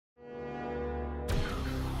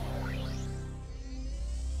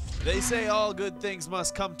They say all good things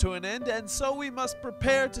must come to an end, and so we must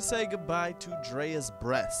prepare to say goodbye to Draya's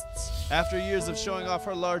breasts. After years of showing off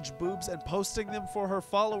her large boobs and posting them for her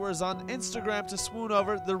followers on Instagram to swoon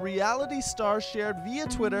over, the reality star shared via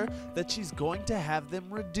Twitter that she's going to have them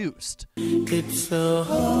reduced. It's so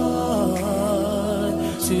hard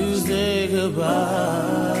to say goodbye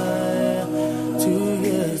to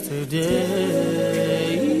yesterday.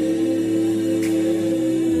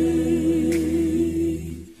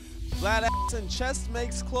 Flat ass and chest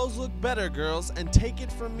makes clothes look better, girls, and take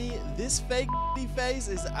it from me, this fake face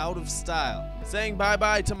is out of style. Saying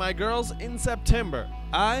bye-bye to my girls in September.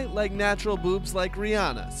 I like natural boobs like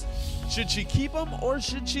Rihanna's. Should she keep them or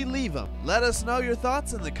should she leave them? Let us know your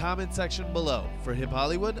thoughts in the comment section below. For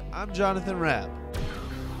HipHollywood, I'm Jonathan Rabb.